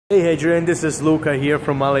Hey Adrian, this is Luca here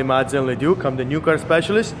from Mazda and Leduc. I'm the new car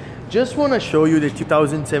specialist. Just want to show you the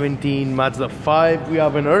 2017 Mazda 5 we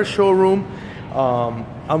have in our showroom.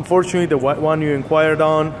 Unfortunately, the white one you inquired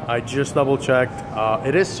on, I just double checked.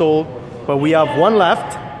 It is sold, but we have one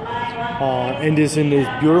left, and it's in this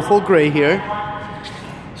beautiful gray here.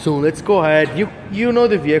 So let's go ahead. You know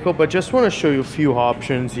the vehicle, but just want to show you a few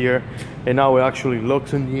options here and how it actually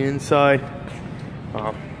looks on the inside.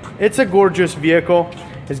 It's a gorgeous vehicle.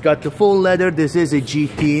 It's got the full leather. This is a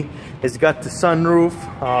GT. It's got the sunroof,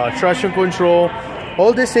 traction control,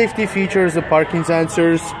 all the safety features, the parking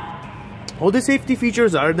sensors. All the safety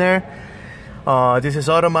features are there. This is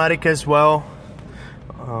automatic as well.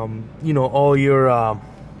 You know, all your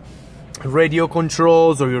radio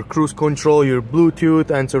controls or your cruise control, your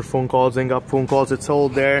Bluetooth, answer phone calls, hang up phone calls, it's all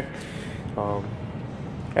there.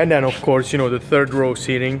 And then of course, you know, the third row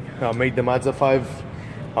seating made the Mazda 5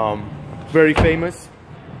 very famous.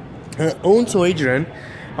 Also, Adrian,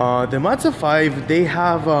 the Mazda 5, they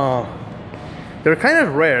have they're kind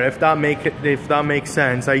of rare, if that makes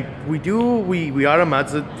sense. We are a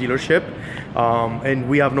Mazda dealership, and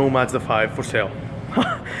we have no Mazda 5 for sale.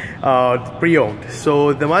 Pre-owned.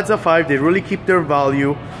 So the Mazda 5, they really keep their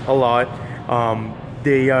value a lot.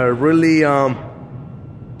 They are really how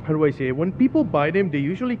do I say it? When people buy them, they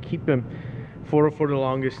usually keep them for the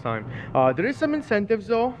longest time. There is some incentives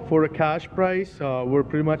though for a cash price. We're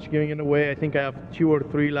pretty much giving it away. I think I have 2 or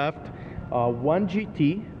 3 left. One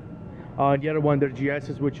GT, the other one, they're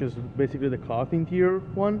GSs, which is basically the cloth interior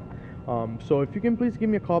one. So if you can please give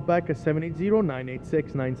me a call back at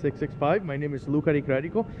 780-986-9665. My name is Luca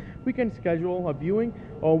Ricredico. We can schedule a viewing,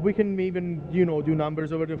 or we can even, you know, do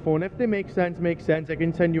numbers over the phone. If they make sense, I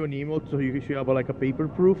can send you an email so you should have like a paper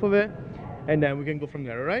proof of it, and then we can go from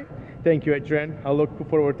there. All right? Thank you, Adrian. I look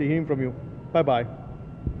forward to hearing from you. Bye bye.